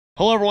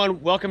Hello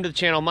everyone, welcome to the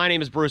channel. My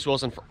name is Bruce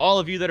Wilson. For all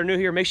of you that are new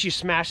here, make sure you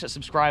smash that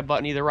subscribe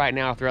button either right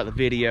now or throughout the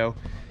video.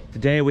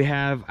 Today we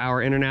have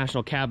our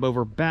international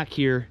cabover back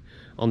here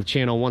on the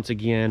channel once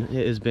again.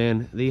 It has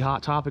been the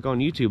hot topic on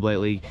YouTube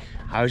lately.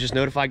 I was just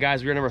notified,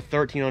 guys, we are number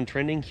 13 on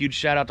trending. Huge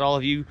shout out to all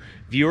of you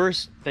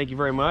viewers. Thank you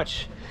very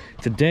much.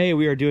 Today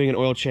we are doing an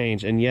oil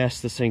change, and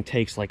yes, this thing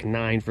takes like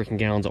 9 freaking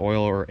gallons of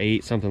oil, or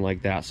 8, something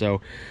like that. So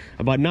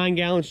about 9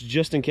 gallons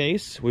just in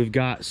case. We've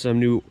got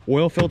some new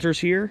oil filters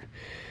here.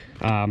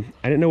 I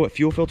didn't know what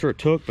fuel filter it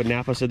took, but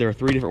Napa said there are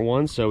 3 different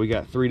ones, so we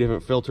got 3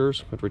 different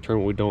filters to return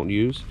what we don't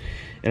use.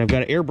 And I've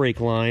got an air brake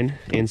line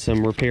and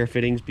some repair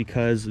fittings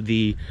because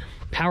the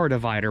power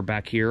divider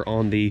back here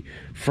on the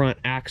front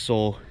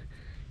axle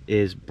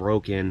is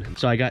broken.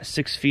 So I got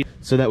 6 feet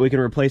so that we can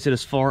replace it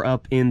as far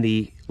up in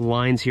the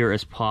lines here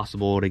as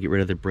possible to get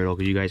rid of the brittle,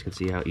 because you guys can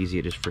see how easy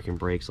it just freaking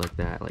breaks like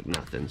that, like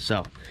nothing.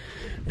 So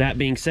that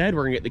being said,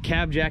 we're gonna get the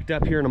cab jacked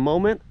up here in a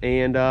moment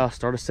and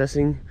start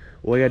assessing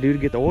what we gotta do to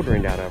get the oil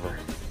drained out of her.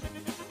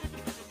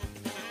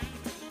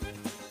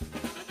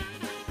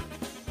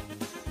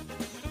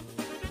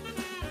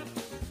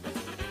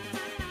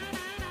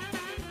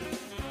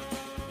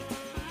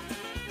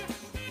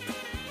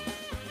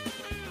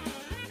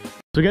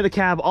 So we got the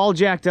cab all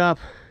jacked up.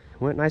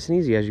 Went nice and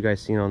easy, as you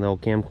guys seen on the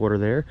old camcorder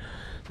there.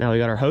 Now we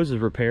got our hoses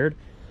repaired.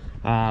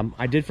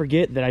 I did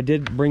forget that I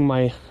did bring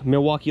my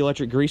Milwaukee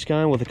electric grease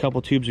gun with a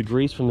couple tubes of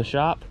grease from the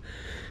shop,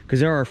 because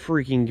there are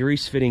freaking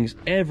grease fittings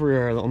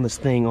everywhere on this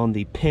thing, on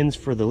the pins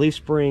for the leaf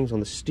springs, on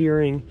the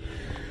steering,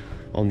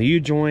 on the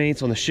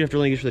U-joints, on the shifter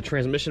linkage for the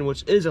transmission,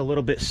 which is a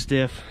little bit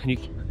stiff.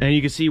 And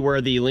you can see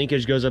where the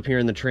linkage goes up here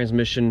in the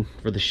transmission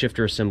for the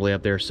shifter assembly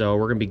up there. So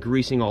we're gonna be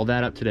greasing all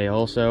that up today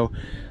also.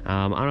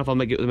 I don't know if I'll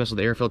make it mess with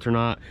the air filter or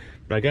not,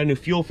 but I got a new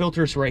fuel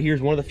filter. So right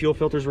here's one of the fuel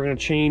filters we're gonna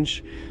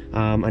change.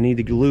 I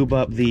need to lube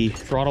up the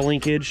throttle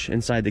linkage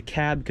inside the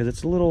cab because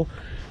it's a little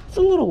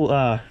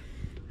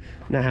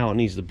not how it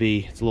needs to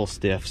be. It's a little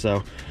stiff.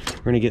 So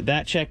we're gonna get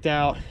that checked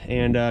out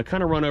and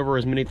kind of run over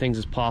as many things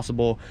as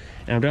possible.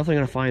 And I'm definitely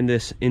gonna find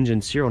this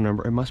engine serial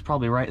number. It must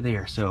probably right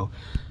there. So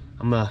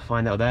I'm gonna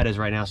find out what that is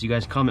right now. So you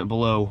guys comment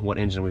below what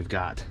engine we've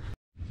got.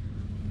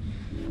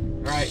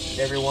 All right,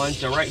 everyone.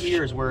 So right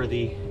here is where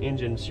the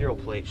engine serial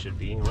plate should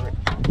be.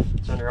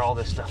 It's under all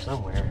this stuff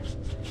somewhere.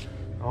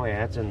 Oh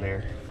yeah, it's in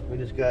there. We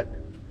just got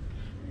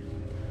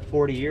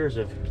 40 years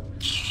of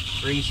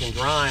grease and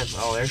grime.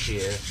 Oh, there she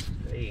is.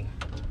 Hey.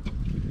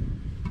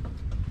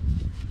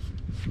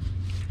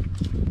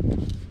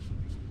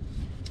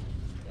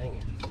 Dang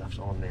it, stuff's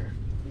on there.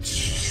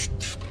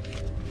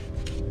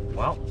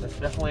 Well, that's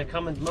definitely a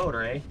Cummins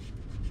motor, eh?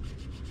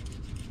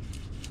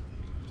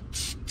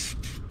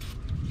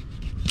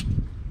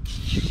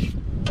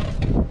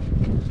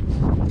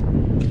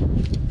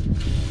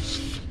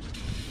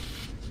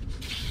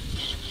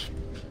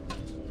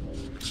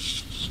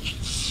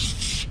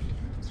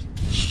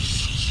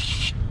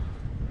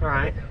 All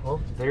right,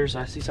 well,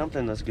 I see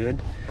something that's good.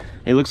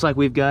 It looks like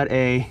we've got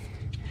a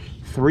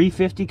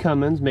 350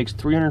 Cummins, makes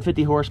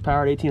 350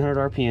 horsepower at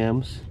 1800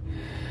 RPMs.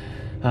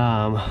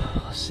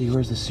 Let's see,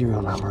 where's the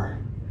serial number?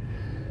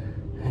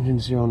 Engine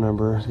serial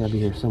number, it's gotta be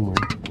here somewhere.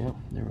 Yep,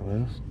 there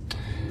it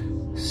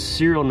is.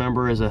 Serial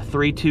number is a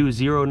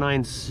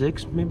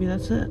 32096, maybe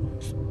that's it.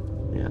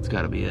 Yeah, it's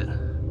gotta be it.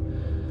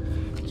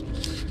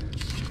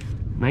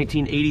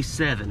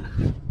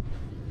 1987.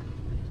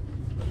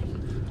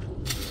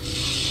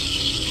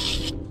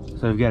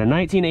 So we've got a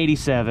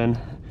 1987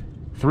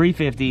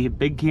 350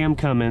 big cam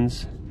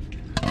Cummins.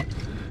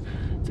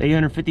 It's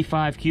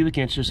 855 cubic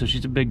inches, so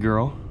she's a big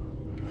girl.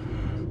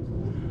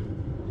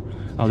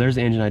 Oh, there's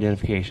the engine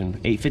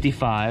identification.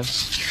 855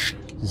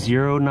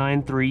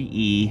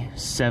 093E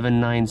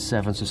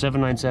 797. So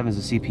 797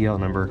 is the CPL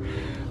number.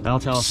 That'll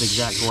tell us the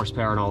exact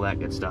horsepower and all that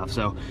good stuff.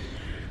 So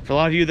for a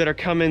lot of you that are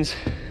Cummins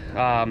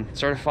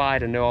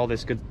certified and know all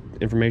this good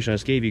information I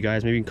just gave you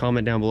guys, maybe you can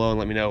comment down below and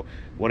let me know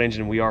what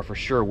engine we are for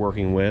sure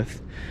working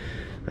with.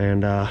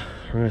 And we're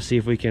gonna see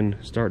if we can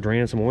start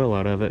draining some oil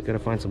out of it. Gotta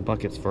find some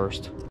buckets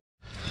first.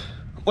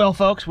 Well,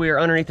 folks, we are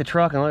underneath the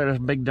truck, and look at this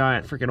big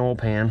giant freaking oil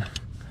pan.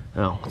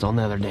 Oh, it's on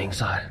the other dang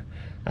side.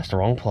 That's the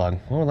wrong plug.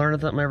 Well, we're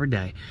learning something every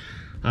day.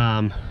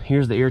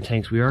 Here's the air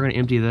tanks. We are gonna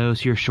empty those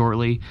here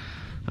shortly.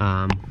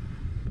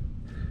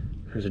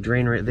 There's a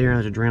drain right there, and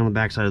there's a drain on the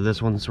back side of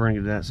this one, so we're gonna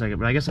get to that in a second.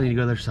 But I guess I need to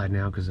go to the other side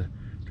now because the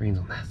drain's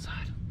on that side.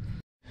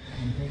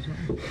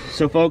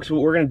 So folks,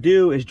 what we're gonna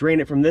do is drain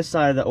it from this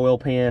side of the oil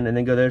pan and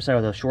then go to the other side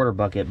with a shorter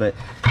bucket. But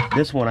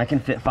this one I can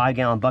fit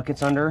 5-gallon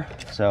buckets under.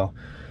 So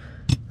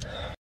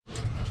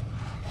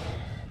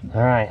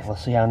all right,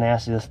 let's see how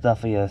nasty this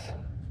stuff is.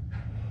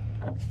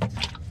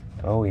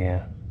 Oh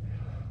yeah,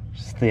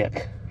 it's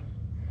thick.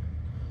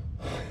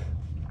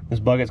 This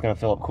bucket's gonna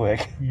fill up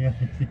quick. Yeah.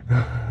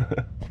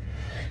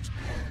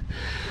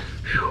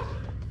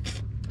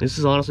 This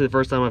is honestly the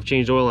first time I've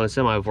changed oil on a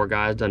semi before,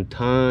 guys. I've done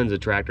tons of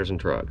tractors and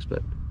trucks,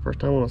 but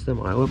first time on a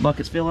semi. The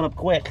bucket's filling up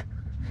quick.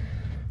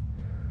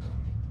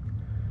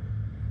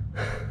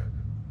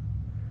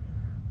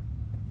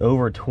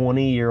 Over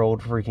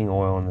 20-year-old freaking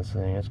oil in this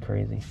thing. That's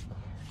crazy.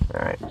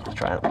 All right, let's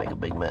try not to make a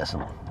big mess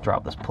and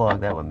drop this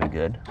plug. That would be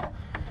good.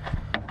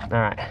 All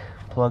right,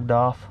 plugged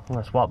off. I'm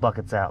gonna swap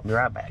buckets out. Be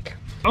right back.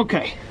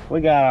 Okay,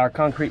 we got our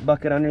concrete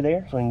bucket under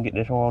there so we can get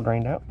this oil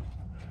drained out.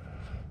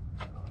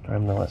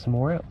 Time to let some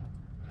more out.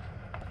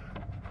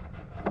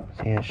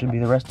 See, it should be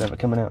the rest of it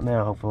coming out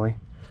now, hopefully.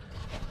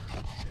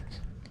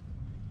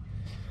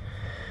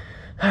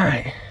 All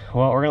right,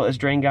 well, we're gonna let this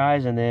drain,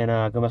 guys, and then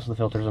go mess with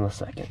the filters in a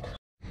second.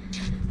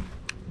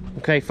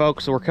 Okay,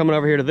 folks, so we're coming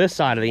over here to this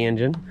side of the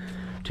engine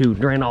to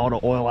drain all the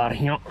oil out of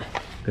here.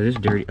 Cause it's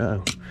dirty.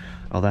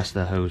 Oh, that's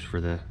the hose for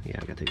the, yeah,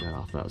 I gotta take that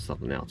off. That was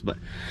something else. But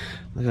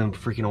look at them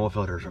freaking oil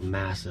filters are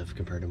massive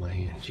compared to my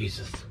hand.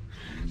 Jesus.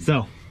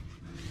 So,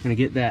 I'm gonna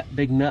get that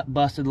big nut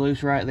busted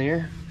loose right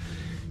there.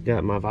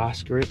 Got my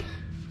vice grip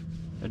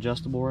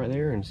adjustable right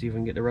there, and see if we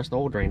can get the rest of the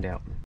oil drained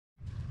out.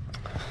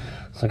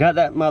 So I got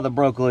that mother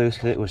broke loose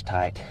because it was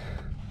tight.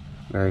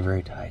 Very,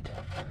 very tight.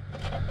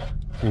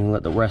 So you can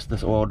let the rest of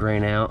this oil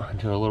drain out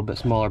into a little bit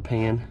smaller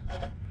pan.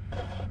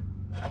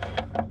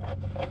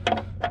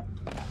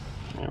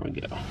 There we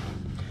go.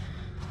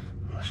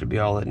 Should be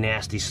all that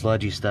nasty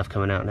sludgy stuff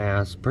coming out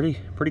now. It's pretty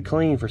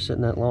clean for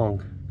sitting that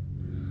long.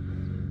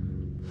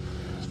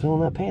 It's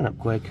filling that pan up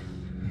quick.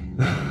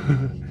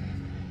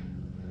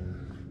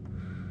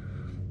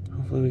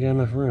 Hopefully we got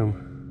enough room.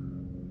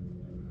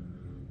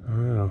 I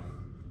don't know.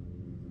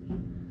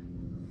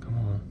 Come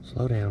on,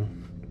 slow down.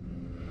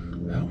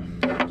 Oh,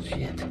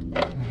 shit.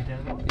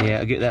 Yeah,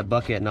 I'll get that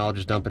bucket and I'll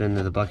just dump it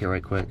into the bucket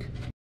right quick.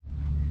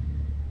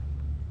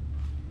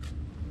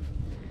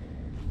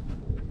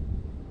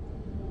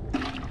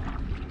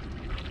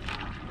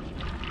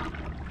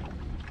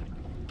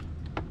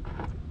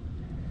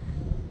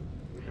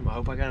 I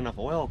hope I got enough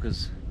oil,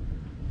 because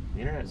the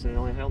internet said it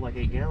only held like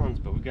 8 gallons,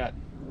 but we've got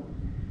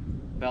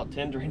about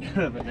 10 drained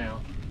out of it now.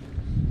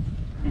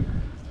 See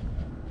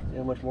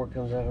how much more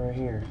comes out right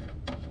here.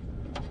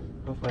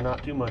 Hopefully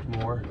not too much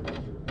more.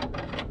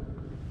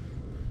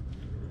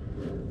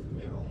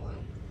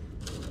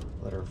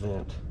 Let her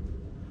vent.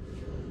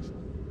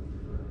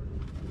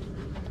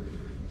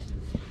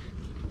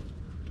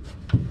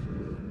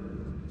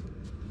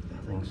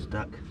 That thing's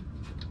stuck.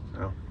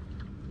 Oh.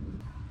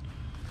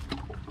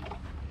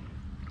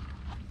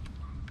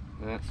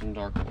 That's some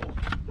dark oil.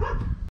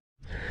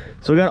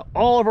 So we got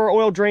all of our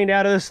oil drained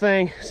out of this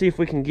thing. See if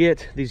we can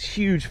get these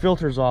huge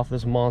filters off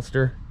this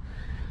monster.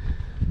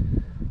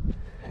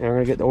 And we're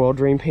gonna get the oil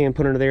drain pan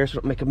put under there so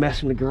it don't make a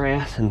mess in the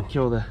grass and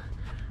kill the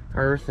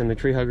earth and the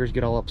tree huggers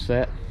get all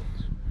upset.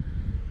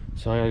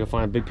 So I gotta go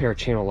find a big pair of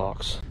channel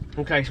locks.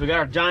 Okay, so we got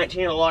our giant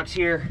channel locks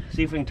here.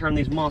 See if we can turn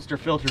these monster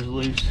filters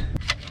loose.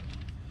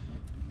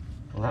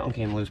 Well, that one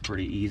came loose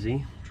pretty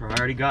easy. I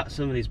already got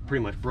some of these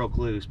pretty much broke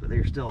loose, but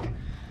they're still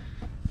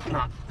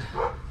not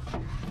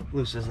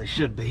loose as they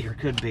should be or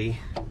could be.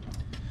 All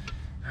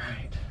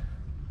right.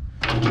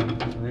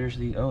 So there's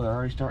the, oh, they're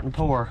already starting to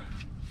pour.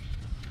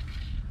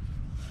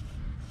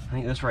 I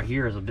think this right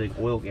here is a big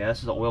oil, yeah,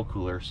 this is an oil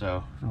cooler,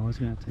 so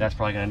that's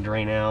probably gonna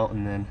drain out,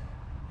 and then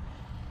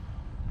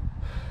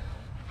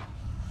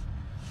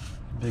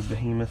big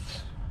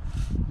behemoths.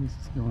 This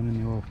is going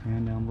in the oil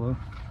pan down below.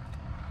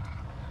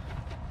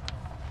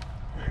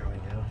 There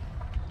we go.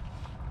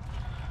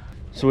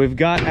 So we've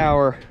got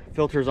our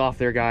filters off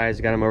there,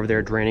 guys. Got them over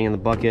there draining in the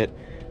bucket.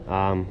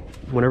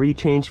 Whenever you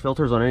change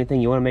filters on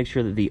anything, you want to make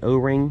sure that the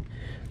O-ring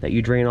that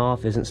you drain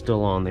off isn't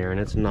still on there, and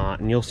it's not.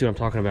 And you'll see what I'm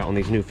talking about on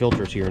these new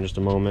filters here in just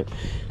a moment.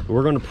 But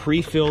we're going to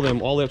pre-fill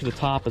them all the way up to the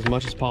top as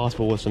much as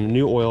possible with some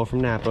new oil from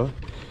Napa,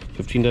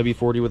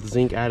 15W40 with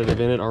zinc additive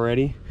in it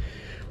already.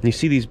 And you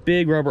see these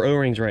big rubber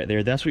O-rings right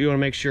there. That's what you want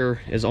to make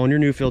sure is on your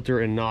new filter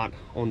and not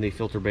on the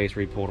filter base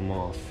where you pulled them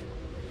off.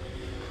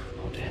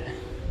 Hold it.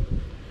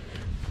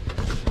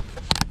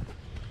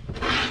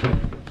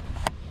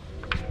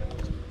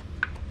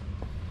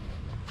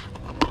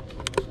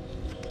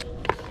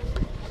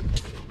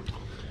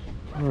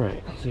 All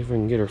right, let's see if we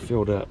can get her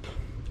filled up.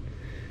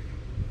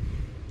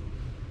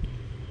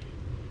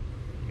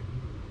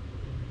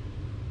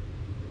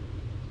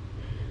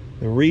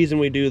 The reason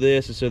we do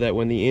this is so that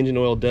when the engine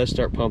oil does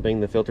start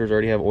pumping, the filters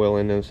already have oil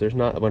in them, so there's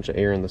not a bunch of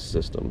air in the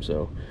system.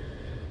 So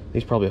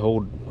these probably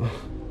hold,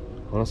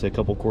 I want to say a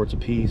couple quarts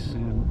apiece. Yeah,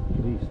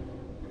 at least.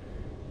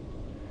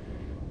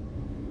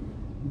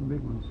 Big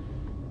ones.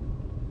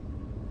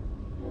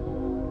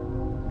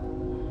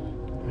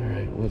 All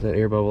right, let that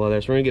air bubble out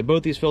there. So we're gonna get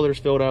both these filters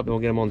filled up, and we'll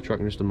get them on the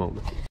truck in just a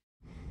moment.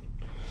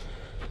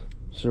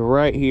 So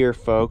right here,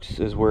 folks,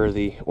 is where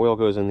the oil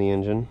goes in the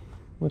engine.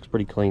 Looks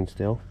pretty clean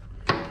still.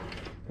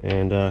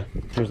 And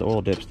here's the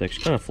oil dipstick. It's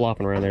kind of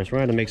flopping around there, so we're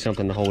gonna have to make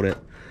something to hold it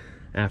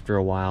after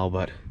a while,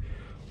 but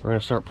we're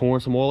gonna start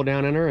pouring some oil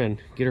down in her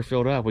and get her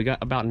filled up. We got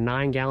about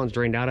 9 gallons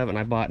drained out of it, and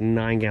I bought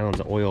 9 gallons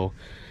of oil.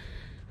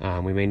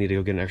 We may need to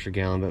go get an extra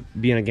gallon, but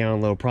being a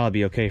gallon low will probably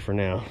be okay for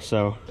now.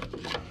 So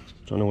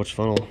don't know which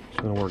funnel is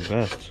gonna work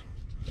best.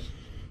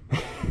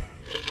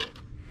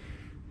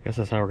 Guess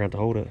that's how we're gonna have to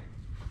hold it.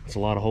 It's a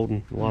lot of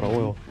holding, a lot of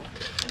oil.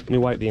 Let me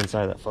wipe the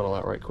inside of that funnel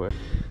out right quick.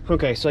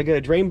 Okay, so I got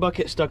a drain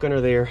bucket stuck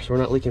under there, so we're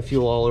not leaking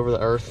fuel all over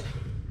the earth.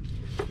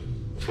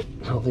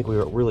 don't think we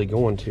were really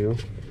going to.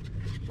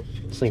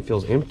 This thing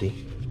feels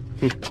empty.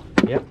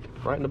 Yep,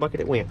 right in the bucket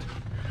it went.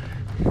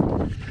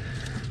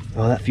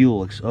 Oh, that fuel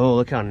looks, oh,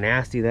 look how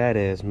nasty that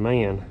is,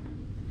 man.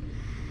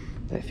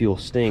 That fuel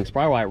stinks.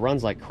 Probably why it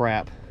runs like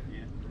crap.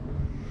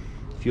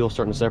 Fuel's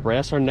starting to separate.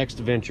 That's our next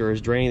venture,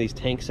 is draining these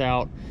tanks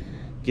out,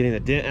 getting the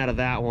dent out of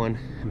that one,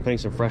 and putting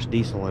some fresh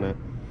diesel in it.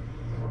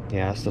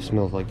 Yeah, that stuff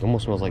smells like,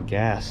 almost smells like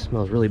gas.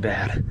 Smells really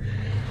bad.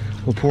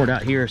 We'll pour it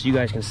out here so you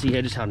guys can see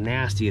just how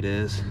nasty it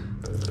is.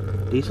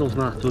 Diesel's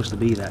not supposed to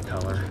be that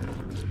color.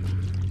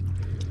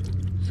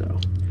 So,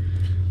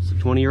 it's a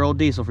 20-year-old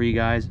diesel for you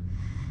guys.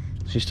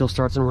 She still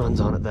starts and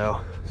runs on it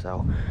though.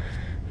 So,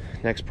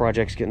 next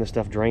project's getting this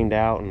stuff drained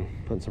out and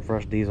putting some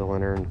fresh diesel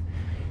in her, and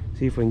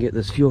see if we can get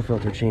this fuel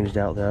filter changed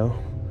out though.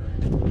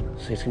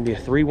 So it's gonna be a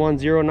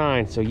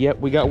 3109. So yep,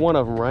 we got one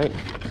of them right.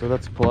 So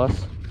that's a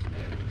plus.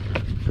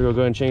 So we'll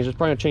go ahead and change this.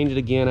 Probably gonna change it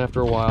again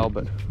after a while,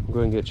 but we'll go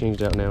ahead and get it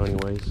changed out now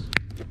anyways.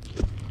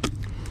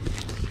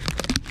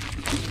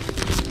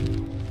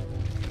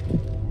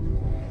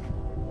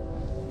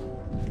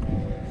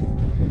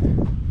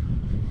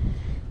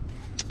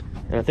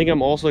 And I think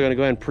I'm also gonna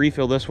go ahead and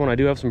pre-fill this one. I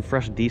do have some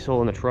fresh diesel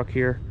in the truck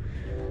here,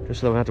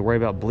 just so I don't have to worry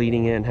about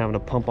bleeding it and having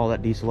to pump all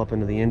that diesel up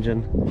into the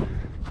engine.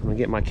 I'm gonna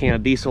get my can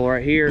of diesel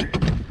right here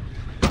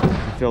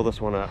and fill this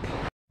one up.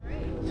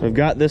 So I've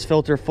got this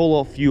filter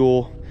full of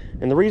fuel,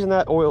 and the reason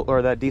that oil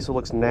or that diesel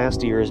looks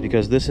nastier is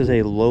because this is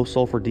a low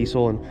sulfur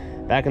diesel,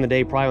 and back in the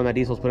day, probably when that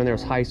diesel was put in there, it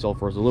was high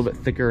sulfur. It was a little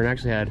bit thicker and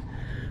actually had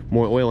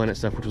more oil in it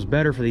stuff, which was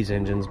better for these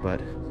engines, but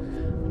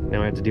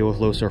now I have to deal with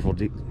low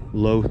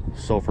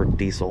sulfur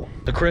diesel.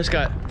 So Chris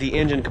got the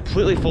engine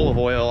completely full of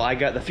oil. I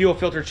got the fuel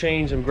filter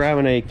changed. I'm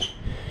grabbing a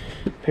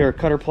pair of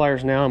cutter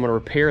pliers now. I'm going to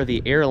repair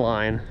the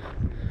airline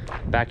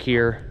back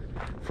here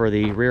for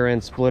the rear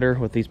end splitter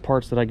with these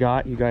parts that I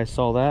got. You guys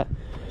saw that.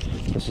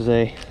 This is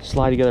a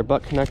slide together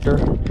butt connector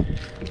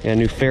and a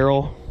new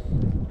ferrule,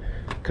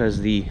 because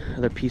the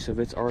other piece of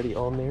it's already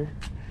on there,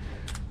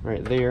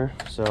 right there.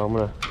 So I'm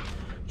going to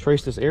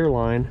trace this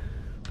airline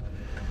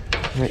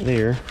right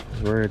there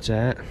is where it's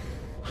at.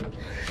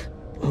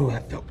 Oh,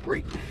 that felt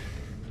great.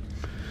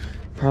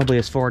 Probably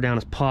as far down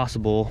as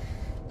possible,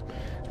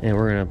 and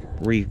we're gonna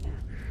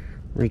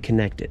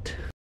reconnect it.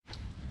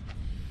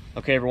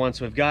 Okay everyone,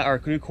 so we've got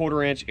our new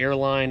 1/4 inch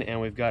airline and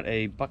we've got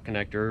a butt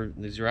connector.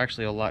 These are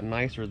actually a lot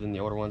nicer than the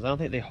older ones. I don't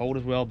think they hold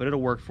as well, but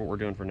it'll work for what we're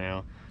doing for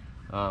now,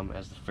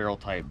 as the ferrule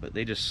type. But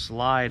they just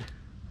slide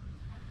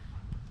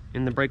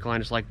in the brake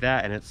line just like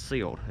that, and it's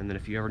sealed. And then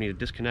if you ever need to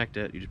disconnect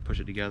it, you just push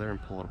it together and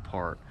pull it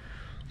apart.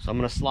 So I'm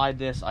going to slide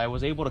this. I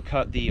was able to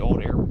cut the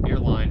old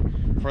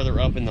airline further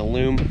up in the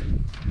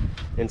loom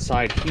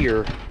inside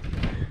here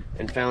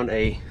and found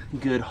a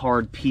good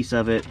hard piece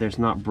of it. There's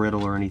not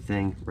brittle or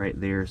anything right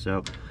there.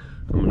 So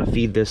I'm going to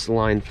feed this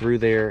line through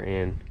there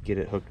and get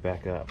it hooked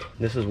back up.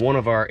 This is one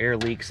of our air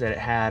leaks that it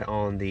had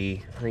on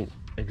the, I think,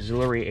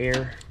 auxiliary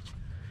air.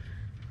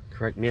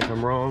 Correct me if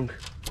I'm wrong.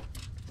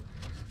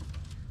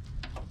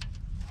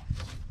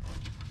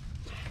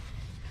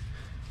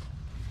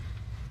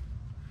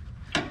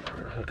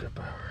 Hook up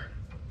our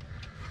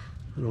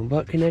little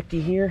butt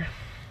connecty here.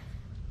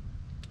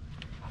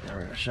 Now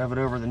we're gonna shove it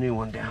over the new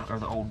one down, or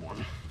the old one.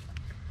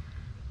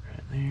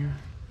 Right there.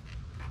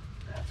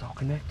 That's all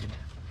connected.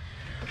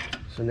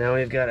 So now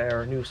we've got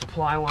our new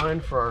supply line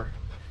for our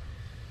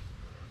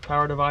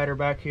power divider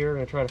back here. We're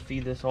gonna try to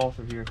feed this all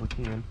through here if we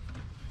can.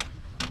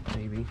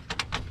 Maybe.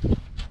 Okay,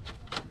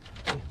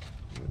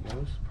 there it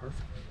goes.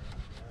 Perfect.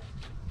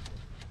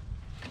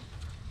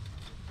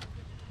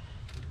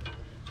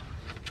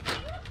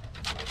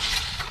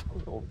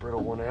 Old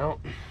brittle one out.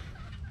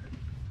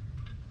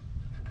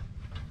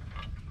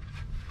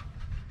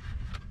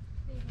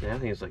 Yeah, I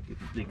think it's like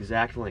the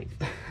exact length.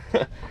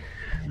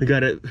 We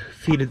got it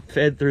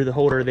fed through the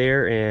holder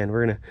there, and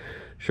we're gonna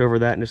show over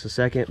that in just a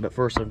second. But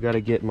first, I've got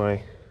to get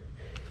my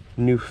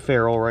new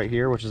ferrule right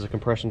here, which is a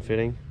compression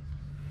fitting.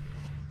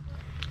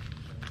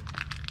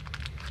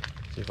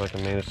 See if I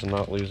can manage to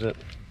not lose it.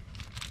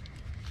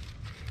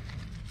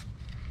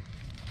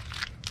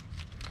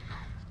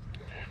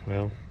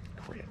 Well,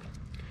 crap.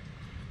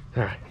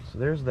 All right, so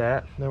there's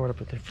that. Now we're gonna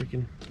put the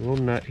freaking little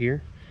nut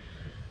here.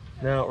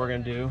 Now what we're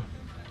gonna do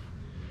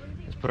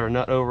is put our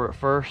nut over it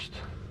first,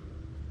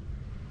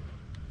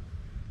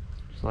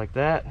 just like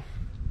that.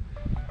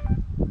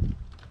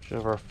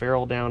 Shove our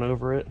ferrule down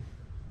over it.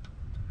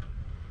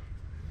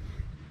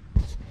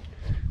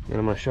 Then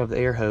I'm gonna shove the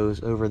air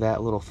hose over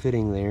that little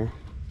fitting there.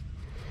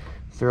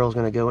 The ferrule's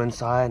gonna go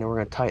inside, and we're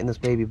gonna tighten this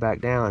baby back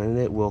down, and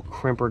it will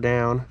crimp her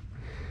down,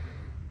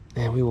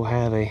 and we will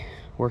have a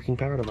working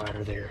power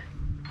divider there.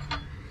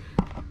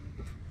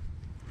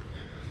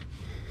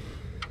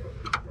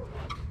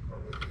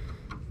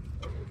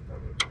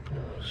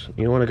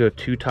 You don't want to go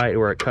too tight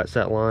where it cuts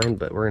that line,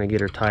 but we're going to get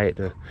her tight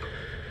to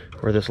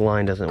where this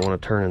line doesn't want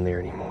to turn in there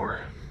anymore.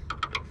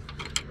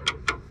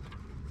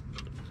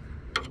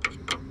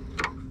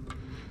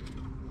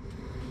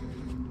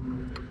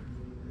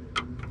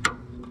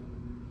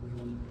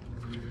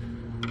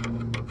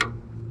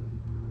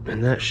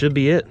 And that should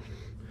be it.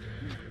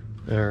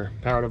 Our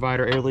power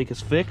divider air leak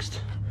is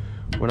fixed.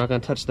 We're not going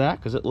to touch that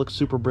because it looks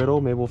super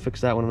brittle. Maybe we'll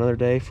fix that one another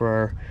day for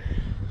our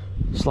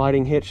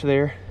sliding hitch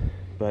there.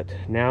 But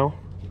now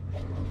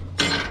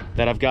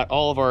that I've got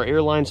all of our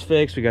air lines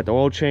fixed, we got the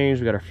oil change,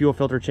 we got our fuel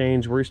filter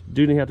change, we're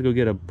do have to go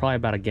get probably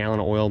about a gallon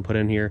of oil and put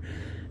in here,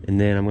 and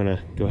then I'm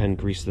gonna go ahead and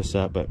grease this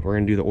up. But we're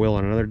gonna do the oil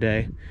on another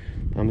day.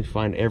 I'm gonna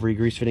find every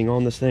grease fitting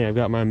on this thing. I've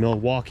got my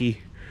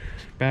Milwaukee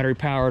battery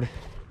powered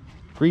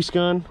grease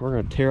gun. We're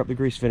gonna tear up the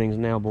grease fittings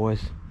now,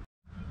 boys.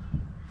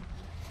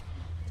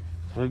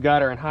 So we've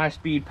got her in high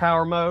speed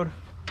power mode.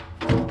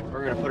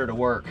 We're gonna put her to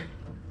work.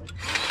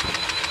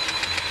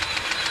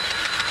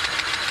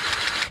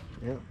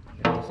 Yep.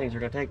 These things are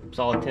going to take a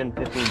solid 10-15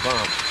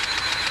 bumps.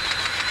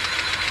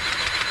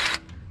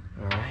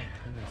 Alright,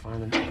 I'm going to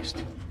find the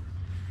next.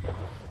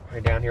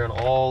 Right down here on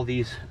all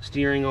these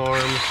steering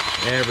arms,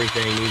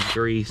 everything needs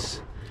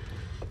grease.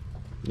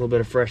 A little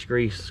bit of fresh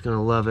grease, it's going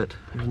to love it.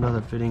 There's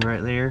another fitting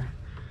right there.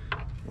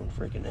 And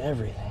freaking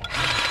everything.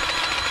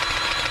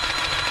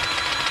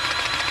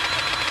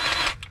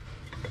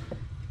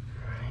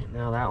 Alright,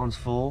 now that one's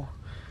full.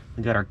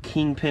 We got our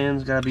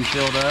kingpins, got to be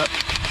filled up.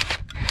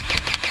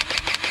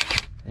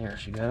 There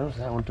she goes.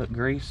 That one took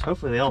grease.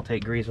 Hopefully they all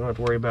take grease. I don't have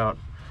to worry about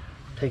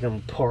taking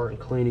them apart and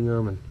cleaning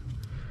them. And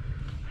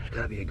there's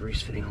got to be a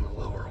grease fitting on the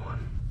lower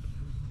one.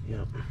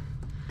 Yep.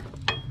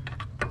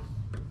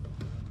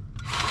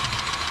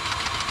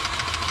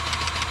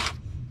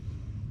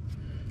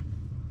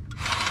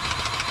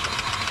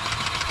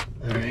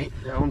 All right,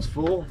 that one's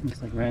full.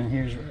 Looks like right in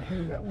here's right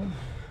here. That one.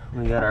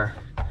 We got our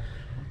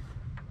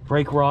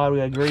brake rod. We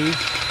got grease.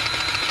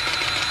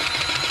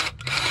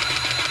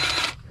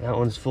 That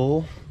one's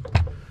full.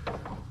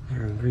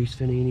 There a grease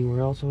fitting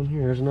anywhere else on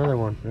here? There's another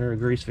one. There are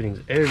grease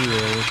fittings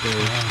everywhere.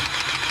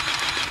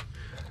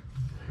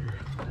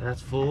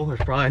 That's full. There's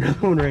probably another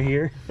one right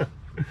here.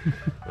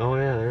 Oh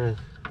yeah, there is.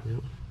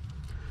 Yep.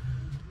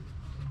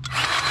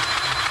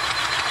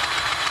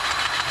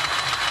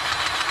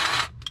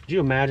 Could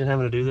you imagine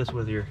having to do this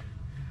with your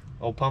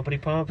old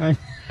pumpity pump? There's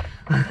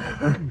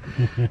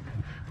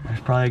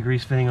probably a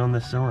grease fitting on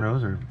this cylinder.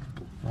 Those are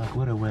like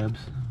widow webs.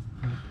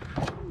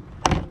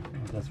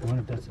 That's one.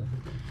 If that's a.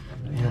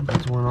 Yeah,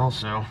 that's one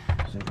also.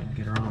 So we can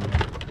get her on.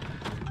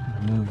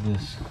 Move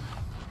this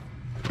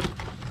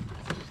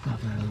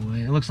stuff out of the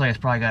way. It looks like it's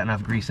probably got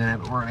enough grease in it,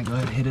 but we're gonna go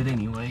ahead and hit it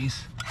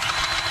anyways.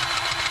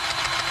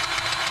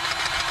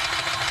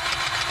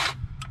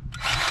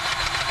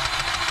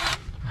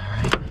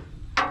 Alright.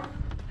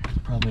 There's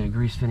probably a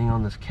grease fitting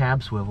on this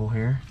cab swivel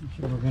here. I'm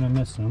sure we're gonna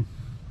miss some.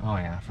 Oh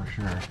yeah, for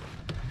sure.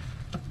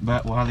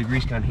 But we'll have the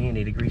grease gun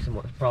handy to grease them.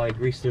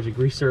 Probably there's a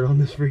greaser on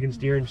this freaking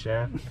steering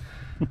shaft.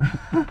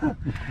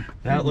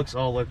 That looks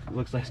like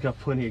it's got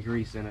plenty of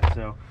grease in it.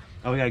 So,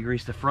 oh, we gotta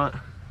grease the front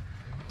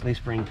leaf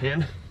spring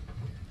pin.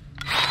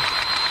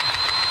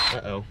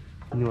 Uh-oh,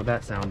 you know what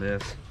that sound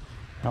is?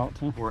 Out.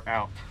 Huh? We're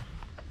out.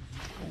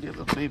 Give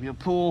the baby a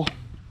pull.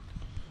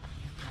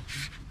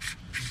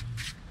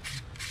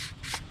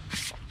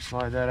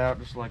 Slide that out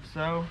just like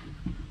so.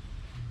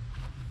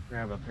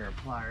 Grab a pair of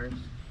pliers.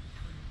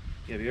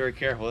 Yeah, be very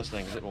careful with this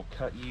thing because it will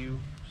cut you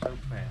so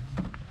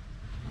fast.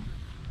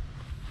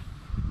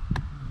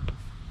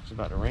 It's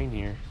about to rain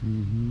here.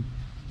 Mm-hmm.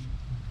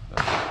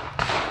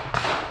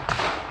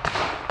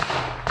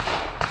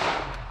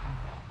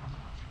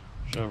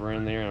 Shove her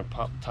in there and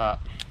pop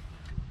top.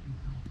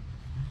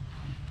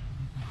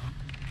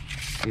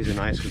 These are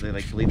nice because they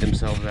like bleed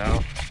themselves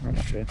out.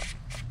 Okay.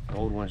 The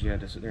old ones you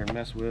had to sit there and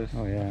mess with.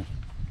 Oh yeah.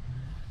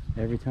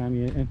 Every time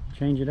you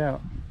change it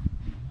out.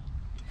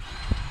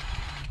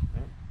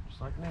 Yep,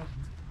 just like that.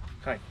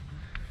 Okay.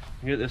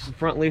 Here, this is the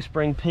front leaf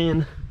spring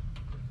pin.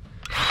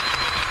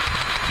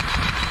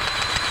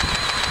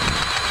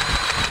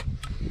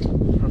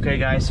 Okay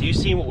guys, so you've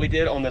seen what we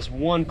did on this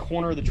one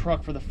corner of the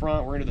truck for the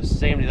front. We're gonna do the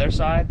same to the other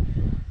side,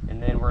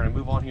 and then we're gonna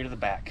move on here to the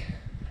back.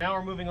 Now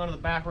we're moving on to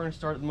the back. We're gonna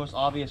start with the most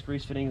obvious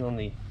grease fittings on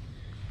the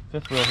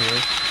fifth wheel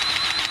here.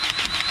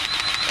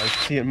 I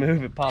see it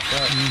move, it popped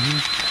up.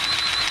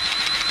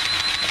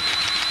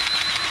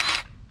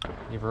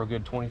 Give her a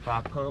good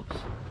 25 pumps.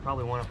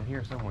 Probably one up in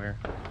here somewhere.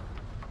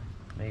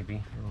 Maybe,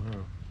 I don't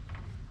know.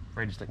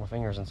 Afraid to stick my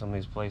fingers in some of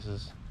these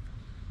places.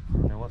 I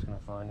don't know what's gonna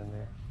find in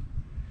there.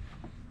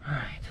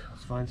 Alright,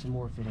 let's find some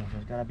more fittings.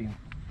 There's gotta be, I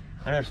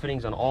know there's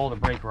fittings on all the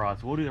brake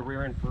rods. So we'll do the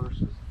rear end first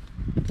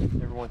so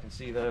everyone can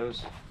see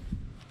those.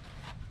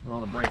 And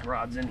all the brake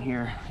rods in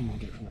here. You can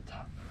get it from the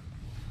top.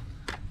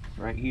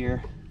 Right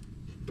here,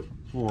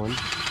 one.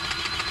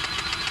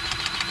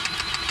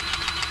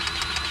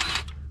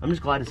 I'm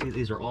just glad to see that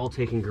these are all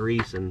taking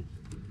grease and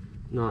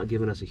not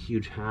giving us a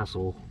huge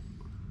hassle.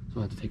 So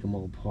I have to take them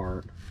all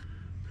apart.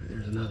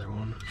 There's another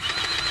one.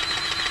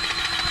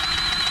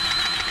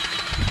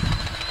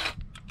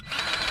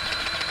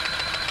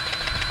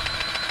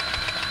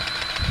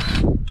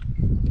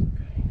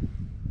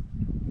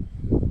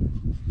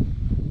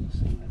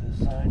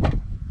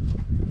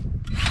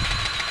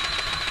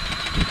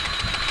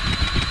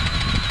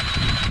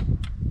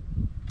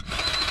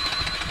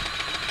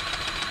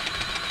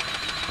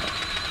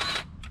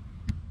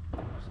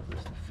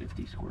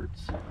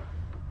 squirts.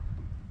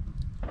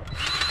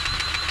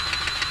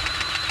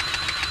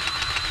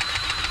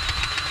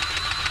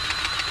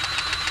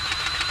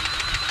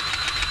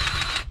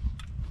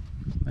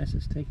 Nice,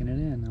 it's taking it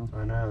in though.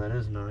 I know, that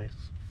is nice.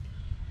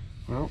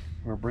 Well,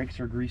 our brakes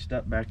are greased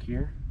up back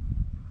here.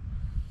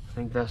 I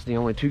think that's the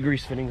only 2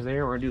 grease fittings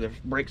there. We're gonna do the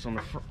brakes on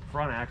the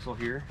front axle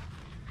here.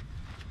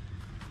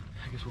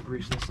 I guess we'll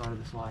grease this side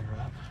of the slider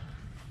up.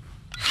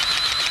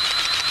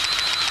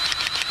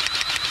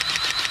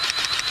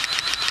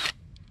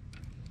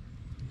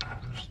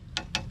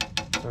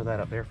 Throw that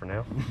up there for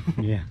now.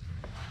 Yeah.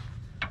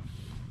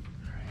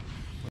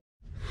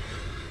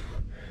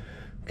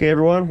 Okay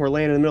everyone, we're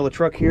laying in the middle of the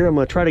truck here. I'm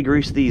gonna try to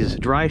grease these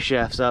dry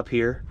shafts up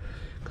here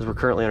because we're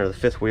currently under the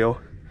 5th wheel,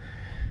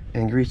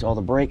 and grease all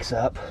the brakes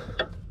up.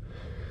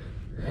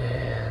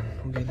 And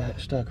we'll get that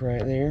stuck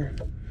right there.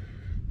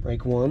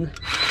 Brake 1.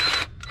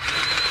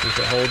 If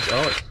it holds,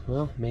 oh,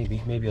 well,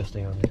 maybe it'll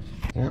stay on there.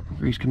 Yep,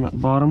 grease coming out the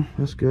bottom.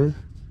 That's good,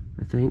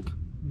 I think.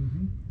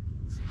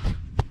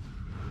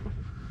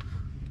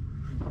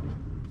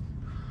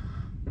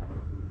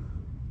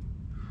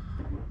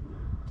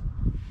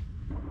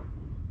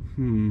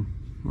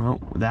 Well,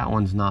 that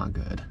one's not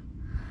good.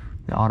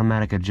 The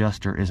automatic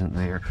adjuster isn't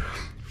there.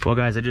 Well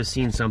guys, I just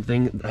seen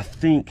something. I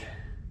think,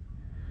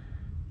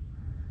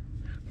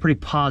 pretty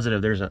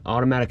positive there's an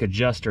automatic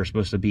adjuster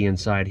supposed to be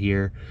inside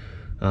here.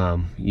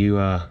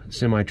 You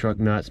semi-truck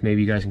nuts,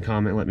 maybe you guys can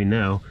comment and let me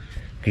know.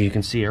 Okay, you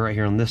can see it right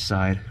here on this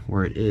side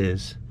where it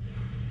is.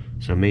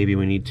 So maybe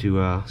we need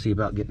to see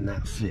about getting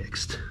that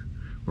fixed.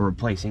 Or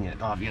replacing it,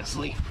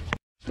 obviously.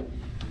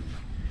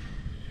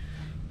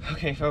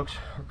 Okay folks,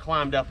 we're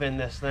climbed up in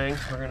this thing.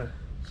 We're gonna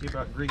see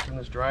about greasing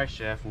this dry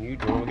shaft and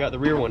U-joint. We got the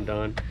rear one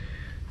done.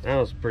 That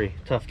was pretty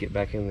tough to get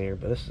back in there,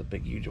 but this is a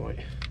big U-joint.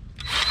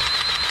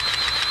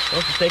 Oh,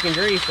 it's taking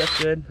grease,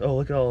 that's good. Oh,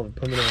 look at all of it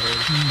coming out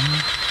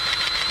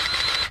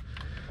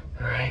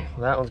in. Alright,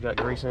 well that one's got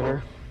grease in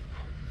her.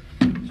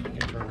 So we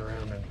can turn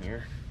around in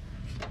here.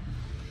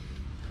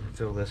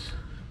 Fill this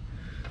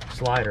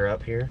slider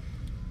up here.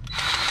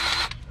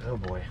 Oh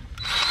boy.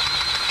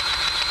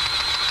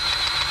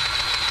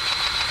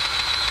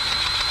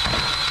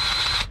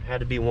 Had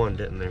to be one,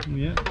 didn't there?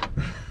 Yeah.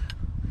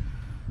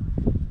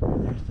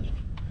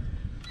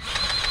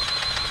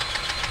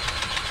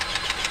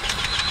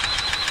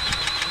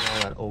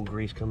 All that old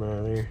grease coming out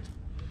of there.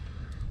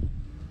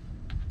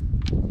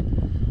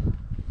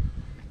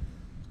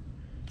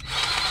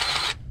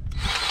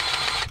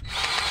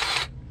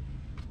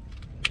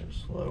 Go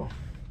slow.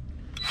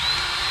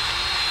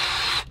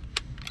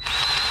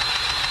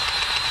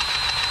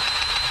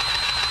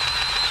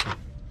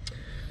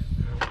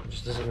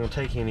 Just isn't going to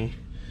take any.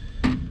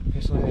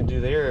 What I'm going to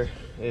do there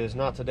is,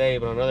 not today,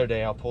 but another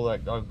day, I'll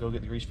go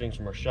get the grease fittings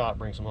from our shop,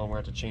 bring some home. We're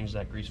going to have to change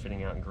that grease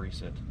fitting out and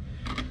grease it.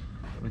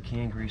 But we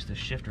can grease the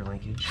shifter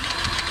linkage.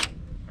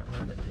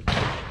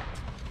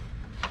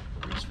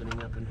 Grease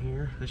fitting up in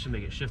here. This should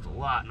make it shift a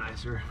lot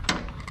nicer.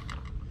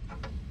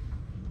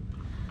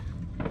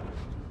 There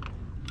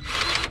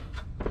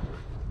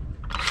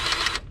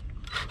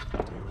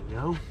we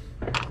go.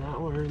 There's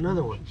that one. There's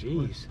another one.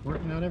 Jeez.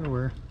 Working out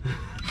everywhere.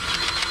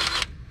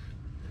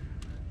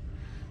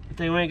 I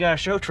think we ain't got a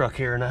show truck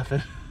here or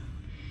nothing.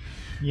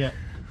 Yeah.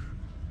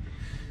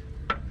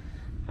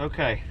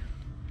 Okay.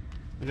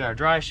 We got our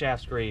dry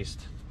shafts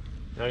greased.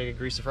 Now you can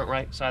grease the front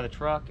right side of the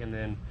truck and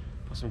then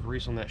put some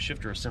grease on that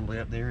shifter assembly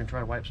up there and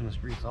try to wipe some of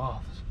this grease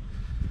off.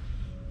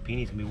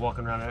 Beanie's gonna be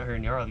walking around out here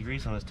in the yard with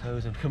grease on his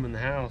toes and come in the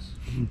house.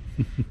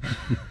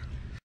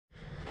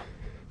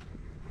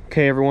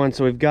 Okay everyone,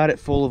 so we've got it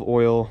full of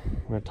oil.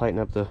 I'm gonna tighten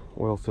up the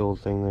oil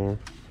filled thing there.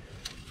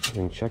 You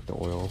can check the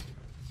oil.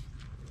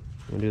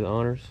 You wanna do the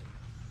honors?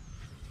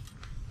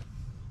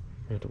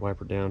 You have to wipe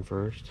her down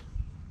first.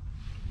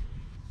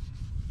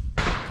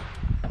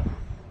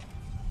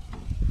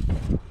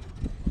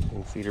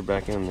 And feed her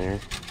back in there.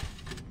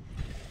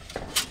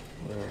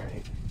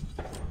 Alright.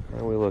 How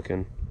are we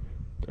looking?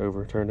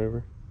 Turned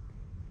over?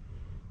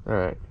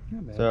 Alright.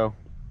 So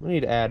we need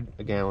to add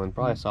a gallon,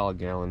 probably a solid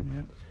gallon.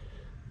 Yep.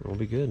 We'll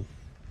be good.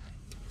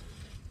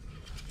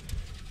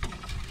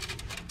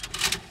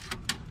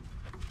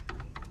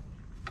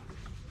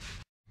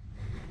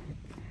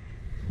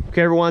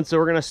 Okay everyone, so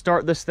we're gonna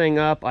start this thing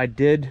up. I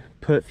did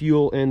put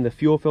fuel in the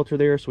fuel filter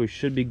there, so we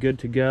should be good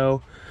to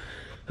go.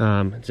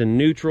 It's in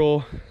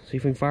neutral. See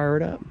if we can fire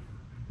it up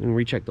and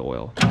recheck the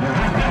oil.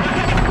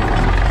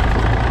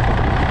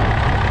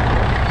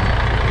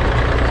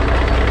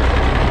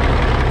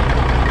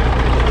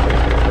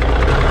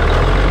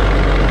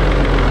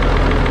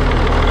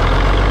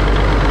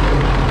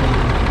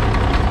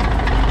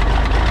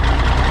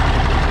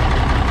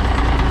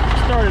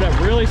 Started up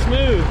really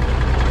smooth.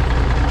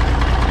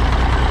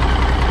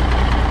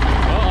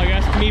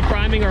 Me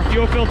priming our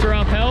fuel filter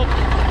up helped.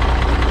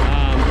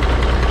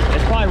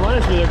 It's probably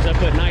running smoother because I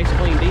put nice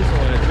clean diesel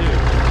in it too.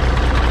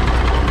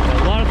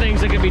 So a lot of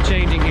things that could be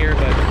changing here,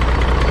 but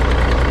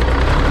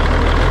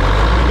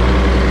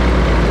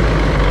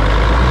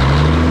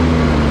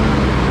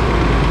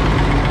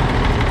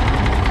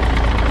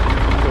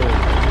cool.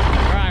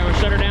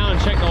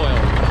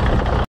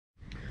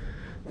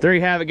 There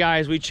you have it,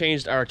 guys. We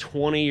changed our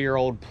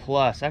 20-year-old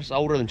plus, that's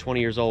older than 20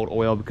 years old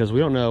oil, because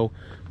we don't know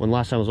when the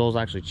last time those oils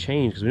actually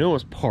changed, because we know it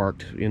was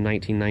parked in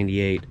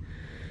 1998.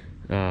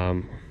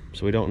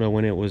 So we don't know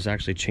when it was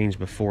actually changed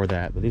before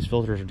that. But these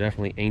filters are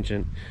definitely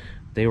ancient.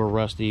 They were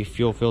rusty.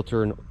 Fuel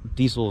filter and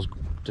diesel is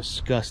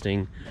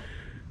disgusting.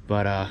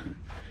 But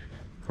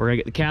we're gonna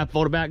get the cap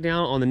folded back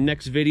down. On the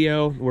next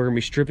video, we're gonna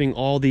be stripping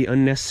all the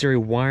unnecessary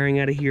wiring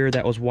out of here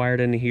that was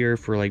wired into here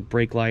for like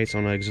brake lights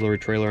on an auxiliary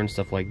trailer and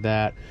stuff like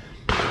that.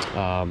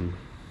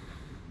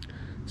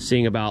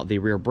 Seeing about the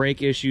rear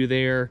brake issue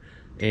there,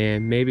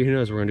 and maybe, who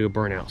knows, we're gonna do a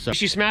burnout. So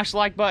if you smash the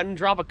like button,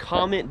 drop a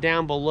comment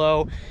down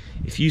below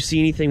if you see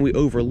anything we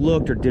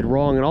overlooked or did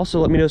wrong, and also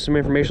let me know some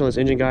information on this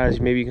engine,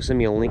 guys. Maybe you can send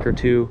me a link or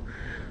two.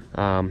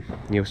 You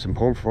know, some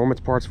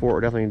performance parts for it.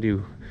 We're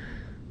definitely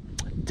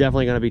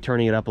gonna be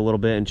turning it up a little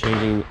bit and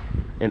changing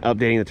and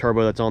updating the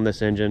turbo that's on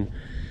this engine.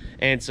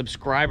 And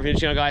subscribe to the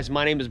channel, guys.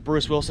 My name is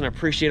Bruce Wilson. I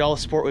appreciate all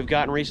the support we've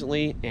gotten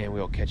recently, and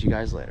we'll catch you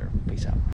guys later. Peace out.